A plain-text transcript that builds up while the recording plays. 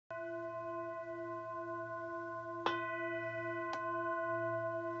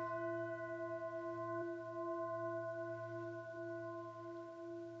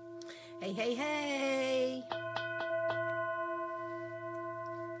Hey, hey, hey.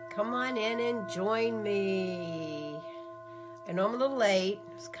 Come on in and join me. I know I'm a little late.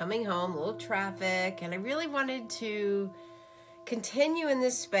 I was coming home, a little traffic, and I really wanted to continue in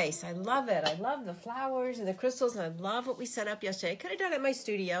this space. I love it. I love the flowers and the crystals, and I love what we set up yesterday. I could have done it at my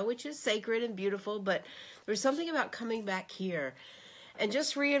studio, which is sacred and beautiful, but there's something about coming back here and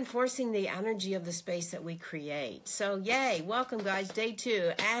just reinforcing the energy of the space that we create. So yay, welcome guys, day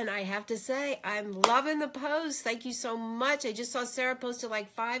 2. And I have to say, I'm loving the post. Thank you so much. I just saw Sarah posted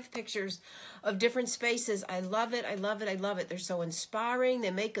like 5 pictures of different spaces. I love it, I love it, I love it. They're so inspiring. They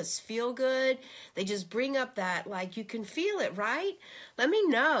make us feel good. They just bring up that, like, you can feel it, right? Let me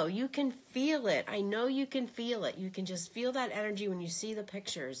know. You can feel it. I know you can feel it. You can just feel that energy when you see the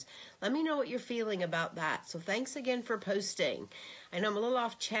pictures. Let me know what you're feeling about that. So thanks again for posting. I know I'm a little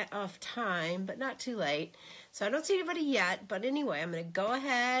off time, but not too late. So I don't see anybody yet. But anyway, I'm going to go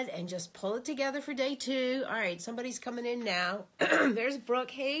ahead and just pull it together for day 2. All right, somebody's coming in now. There's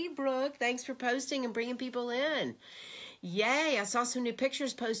Brooke. Hey, Brooke. Thanks for posting and bringing people in. Yay, I saw some new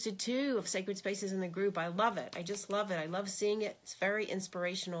pictures posted too of sacred spaces in the group. I love it. I just love it. I love seeing it. It's very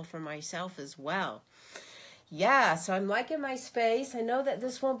inspirational for myself as well. Yeah, so I'm liking my space. I know that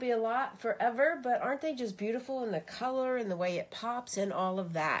this won't be a lot forever, but aren't they just beautiful in the color and the way it pops and all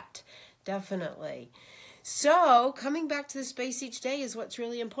of that? Definitely. So coming back to the space each day is what's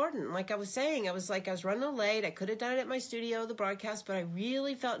really important. Like I was saying, I was running late. I could have done it at my studio, the broadcast, but I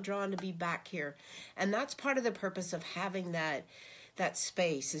really felt drawn to be back here. And that's part of the purpose of having that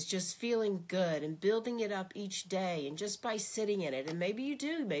space, is just feeling good and building it up each day and just by sitting in it. And maybe you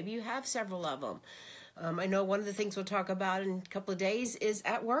do. Maybe you have several of them. I know one of the things we'll talk about in a couple of days is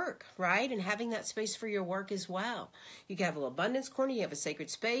at work, right? And having that space for your work as well. You can have a little abundance corner. You have a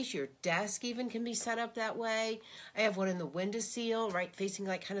sacred space. Your desk even can be set up that way. I have one in the windowsill, right, facing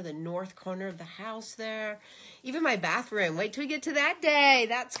like kind of the north corner of the house there. Even my bathroom. Wait till we get to that day.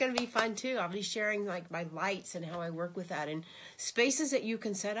 That's going to be fun too. I'll be sharing like my lights and how I work with that and spaces that you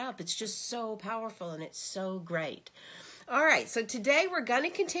can set up. It's just so powerful and it's so great. All right, so today we're going to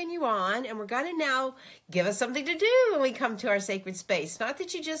continue on, and we're going to now give us something to do when we come to our sacred space. Not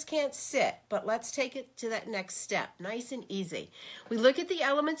that you just can't sit, but let's take it to that next step, nice and easy. We look at the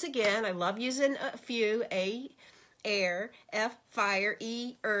elements again. I love using a few, A, air, F, fire,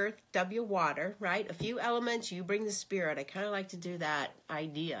 E, earth, W, water, right? A few elements, you bring the spirit. I kind of like to do that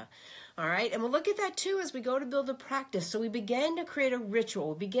idea. All right, and we'll look at that too as we go to build a practice. So we begin to create a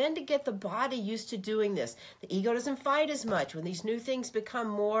ritual. We begin to get the body used to doing this. The ego doesn't fight as much. When these new things become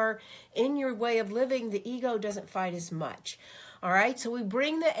more in your way of living, the ego doesn't fight as much. All right, so we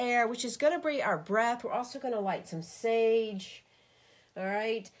bring the air, which is going to bring our breath. We're also going to light some sage. All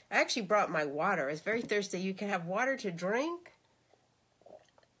right, I actually brought my water. I was very thirsty. You can have water to drink,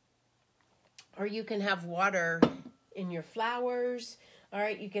 or you can have water in your flowers. All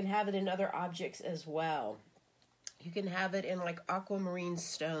right, you can have it in other objects as well. You can have it in like aquamarine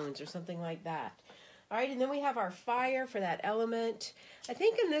stones or something like that. All right, and then we have our fire for that element. I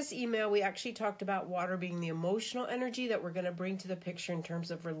think in this email we actually talked about water being the emotional energy that we're going to bring to the picture in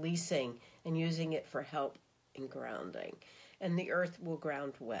terms of releasing and using it for help in grounding. And the earth will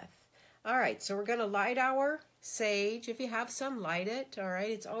ground with. All right, so we're going to light our sage. If you have some, light it. All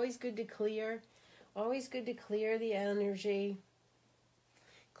right, it's always good to clear. Always good to clear the energy.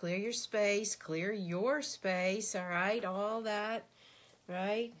 Clear your space, all right, all that,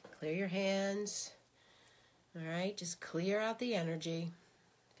 right? Clear your hands, all right? Just clear out the energy.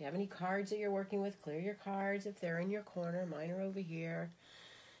 If you have any cards that you're working with, clear your cards if they're in your corner. Mine are over here.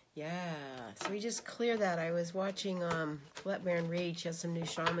 Yeah, so we just clear that. I was watching Let Baron Reed. She has some new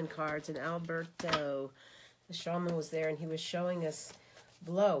shaman cards, and Alberto, the shaman, was there, and he was showing us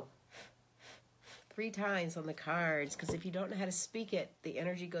blow 3 times on the cards, because if you don't know how to speak it, the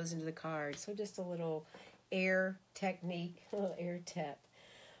energy goes into the cards. So just a little air technique, a little air tip.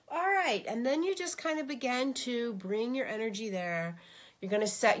 All right, and then you just kind of begin to bring your energy there. You're going to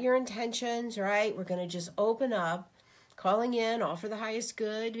set your intentions, right? We're going to just open up, calling in, all for the highest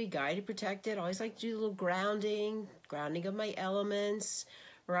good, be guided, protected. Always like to do a little grounding of my elements,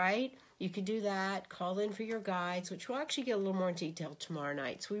 right? You could do that. Call in for your guides, which we'll actually get a little more in detail tomorrow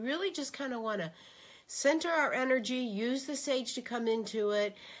night. So we really just kind of want to center our energy, use the sage to come into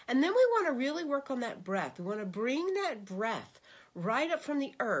it, and then we want to really work on that breath. We want to bring that breath right up from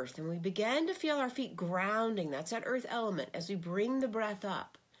the earth, and we begin to feel our feet grounding. That's that earth element as we bring the breath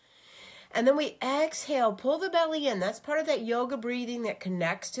up. And then we exhale, pull the belly in. That's part of that yoga breathing that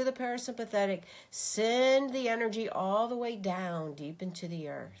connects to the parasympathetic. Send the energy all the way down, deep into the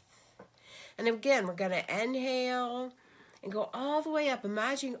earth. And again, we're going to inhale and go all the way up.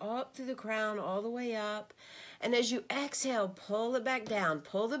 Imagine up through the crown, all the way up. And as you exhale, pull it back down.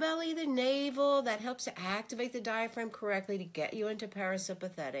 Pull the belly, the navel. That helps to activate the diaphragm correctly to get you into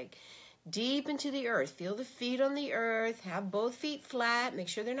parasympathetic. Deep into the earth. Feel the feet on the earth. Have both feet flat. Make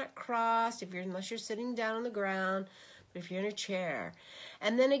sure they're not crossed unless you're sitting down on the ground. But if you're in a chair.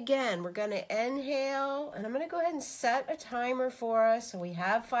 And then again, we're going to inhale. And I'm going to go ahead and set a timer for us. So we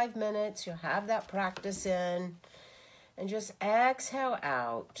have 5 minutes. You'll have that practice in. And just exhale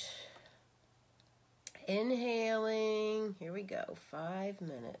out. Inhaling. Here we go. 5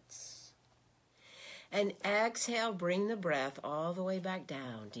 minutes. And exhale, bring the breath all the way back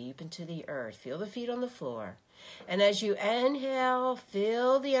down, deep into the earth. Feel the feet on the floor. And as you inhale,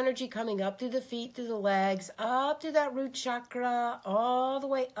 feel the energy coming up through the feet, through the legs, up through that root chakra, all the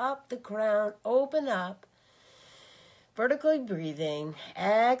way up the crown. Open up. Vertically breathing.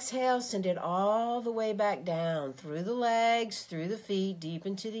 Exhale, send it all the way back down, through the legs, through the feet, deep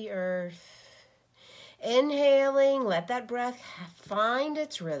into the earth. Inhaling, let that breath find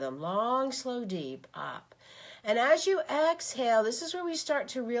its rhythm, long, slow, deep, up. And as you exhale, this is where we start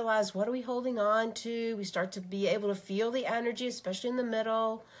to realize, what are we holding on to? We start to be able to feel the energy, especially in the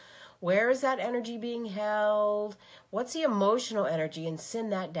middle. Where is that energy being held? What's the emotional energy? And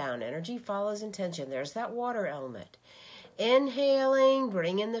send that down. Energy follows intention. There's that water element. Inhaling,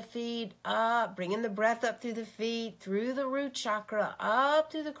 bringing the feet up, bringing the breath up through the feet, through the root chakra,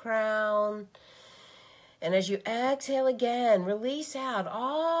 up through the crown. And as you exhale again, release out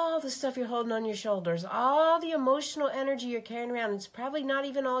all the stuff you're holding on your shoulders, all the emotional energy you're carrying around. It's probably not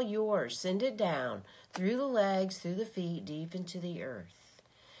even all yours. Send it down through the legs, through the feet, deep into the earth.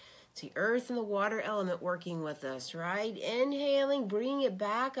 It's the earth and the water element working with us, right? Inhaling, bring it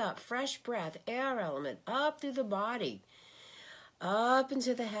back up. Fresh breath, air element, up through the body, up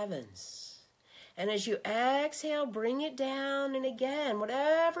into the heavens. And as you exhale, bring it down. And again,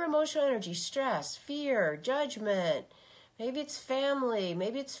 whatever emotional energy, stress, fear, judgment, maybe it's family,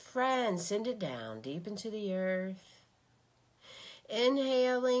 maybe it's friends, send it down deep into the earth.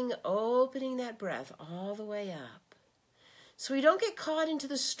 Inhaling, opening that breath all the way up. So we don't get caught into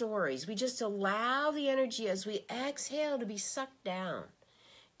the stories. We just allow the energy as we exhale to be sucked down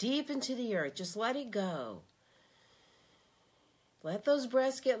deep into the earth. Just let it go. Let those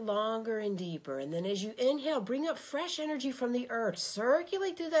breaths get longer and deeper. And then as you inhale, bring up fresh energy from the earth.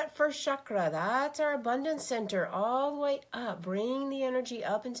 Circulate through that first chakra. That's our abundance center, all the way up. Bring the energy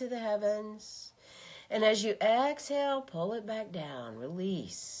up into the heavens. And as you exhale, pull it back down.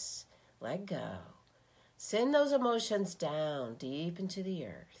 Release. Let go. Send those emotions down deep into the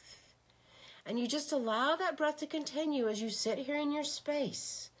earth. And you just allow that breath to continue as you sit here in your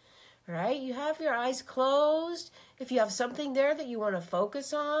space. Right? You have your eyes closed. If you have something there that you want to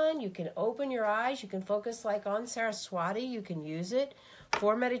focus on, you can open your eyes. You can focus like on Saraswati. You can use it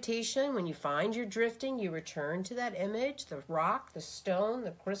for meditation. When you find you're drifting, you return to that image, the rock, the stone,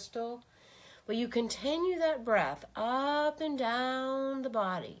 the crystal. But you continue that breath up and down the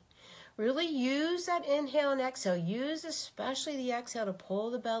body. Really use that inhale and exhale. Use especially the exhale to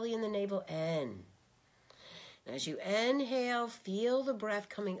pull the belly and the navel in. As you inhale, feel the breath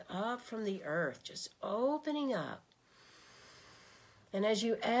coming up from the earth, just opening up. And as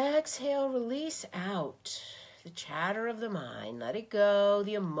you exhale, release out the chatter of the mind. Let it go.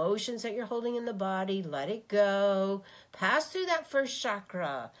 The emotions that you're holding in the body, let it go. Pass through that first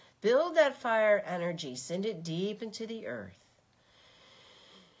chakra. Build that fire energy. Send it deep into the earth.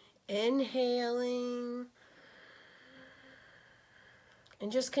 Inhaling.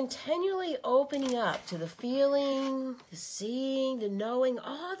 And just continually opening up to the feeling, the seeing, the knowing,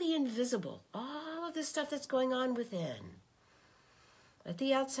 all the invisible, all of the stuff that's going on within. Let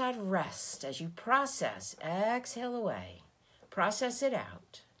the outside rest as you process. Exhale away. Process it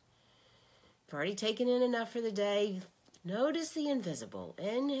out. You've already taken in enough for the day. Notice the invisible.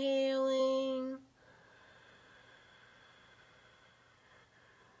 Inhaling.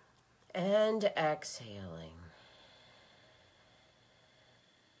 And exhaling.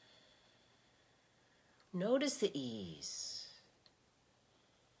 Notice the ease.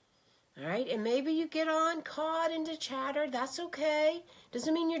 All right, and maybe you get caught into chatter. That's okay.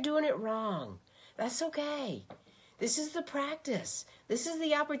 Doesn't mean you're doing it wrong. That's okay. This is the practice. This is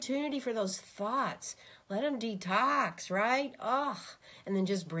the opportunity for those thoughts. Let them detox, right? And then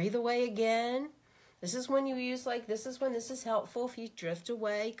just breathe away again. This is when you use this is when this is helpful. If you drift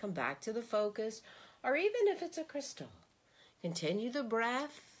away, come back to the focus. Or even if it's a crystal. Continue the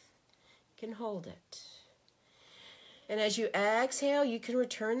breath. You can hold it. And as you exhale, you can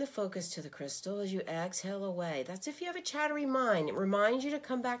return the focus to the crystal as you exhale away. That's if you have a chattery mind. It reminds you to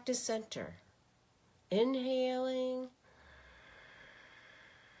come back to center. Inhaling.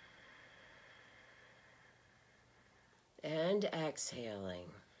 And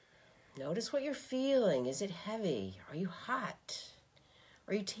exhaling. Notice what you're feeling. Is it heavy? Are you hot?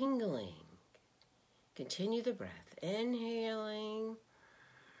 Are you tingling? Continue the breath. Inhaling.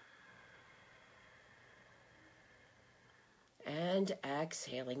 And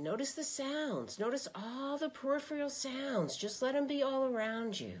exhaling. Notice the sounds. Notice all the peripheral sounds. Just let them be all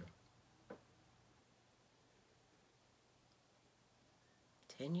around you.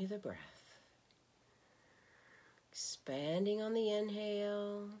 Continue the breath. Expanding on the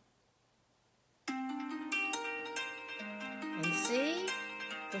inhale. And see,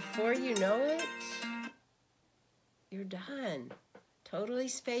 before you know it, you're done. Totally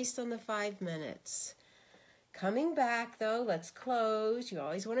spaced on the 5 minutes. Coming back though, let's close. You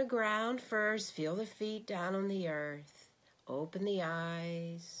always want to ground first. Feel the feet down on the earth. Open the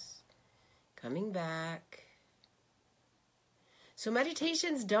eyes. Coming back. So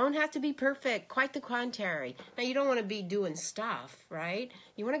meditations don't have to be perfect, quite the contrary. Now you don't want to be doing stuff, right?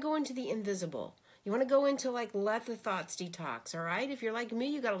 You want to go into the invisible. You want to go into like let the thoughts detox, all right? If you're like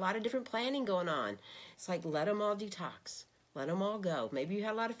me, you got a lot of different planning going on. It's like let them all detox. Let them all go. Maybe you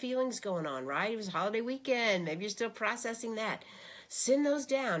had a lot of feelings going on, right? It was a holiday weekend. Maybe you're still processing that. Send those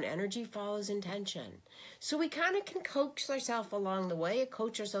down. Energy follows intention. So we kind of can coach ourselves along the way,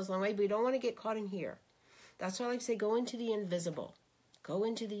 coach ourselves along the way, but we don't want to get caught in here. That's why I like to say go into the invisible. Go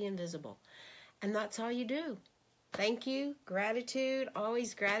into the invisible. And that's all you do. Thank you. Gratitude.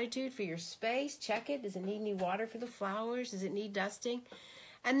 Always gratitude for your space. Check it. Does it need any water for the flowers? Does it need dusting?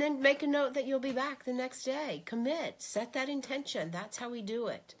 And then make a note that you'll be back the next day. Commit. Set that intention. That's how we do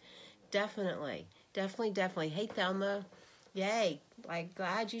it. Definitely. Definitely, definitely. Hey, Thelma. Yay. Like,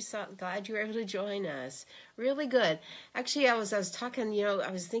 glad you were able to join us. Really good. Actually, I was talking,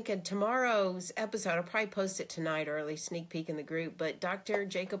 I was thinking tomorrow's episode, I'll probably post it tonight, or at least sneak peek in the group, but Dr.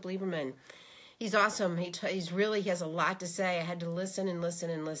 Jacob Lieberman, he's awesome. He has a lot to say. I had to listen and listen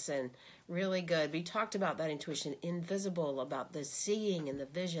and listen. Really good. We talked about that intuition, invisible, about the seeing and the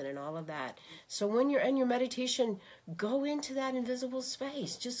vision and all of that. So when you're in your meditation, go into that invisible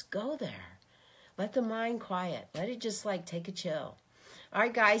space. Just go there. Let the mind quiet. Let it just like take a chill. All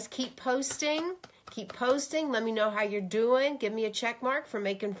right, guys, keep posting. Keep posting. Let me know how you're doing. Give me a check mark for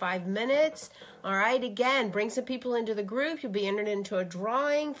making 5 minutes. All right, again, bring some people into the group. You'll be entered into a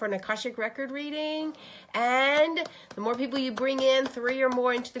drawing for an Akashic record reading. And the more people you bring in, 3 or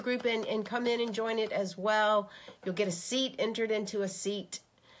more into the group and come in and join it as well, you'll get a seat, entered into a seat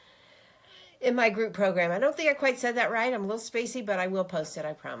in my group program. I don't think I quite said that right. I'm a little spacey, but I will post it,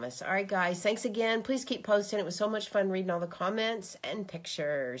 I promise. All right, guys, thanks again. Please keep posting. It was so much fun reading all the comments and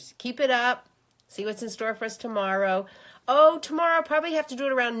pictures. Keep it up. See what's in store for us tomorrow. Oh, tomorrow I'll probably have to do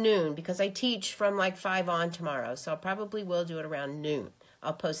it around noon because I teach from like 5 on tomorrow. So I probably will do it around noon.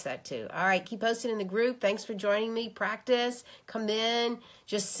 I'll post that too. All right, keep posting in the group. Thanks for joining me. Practice. Come in.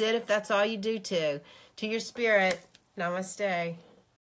 Just sit if that's all you do too. To your spirit. Namaste.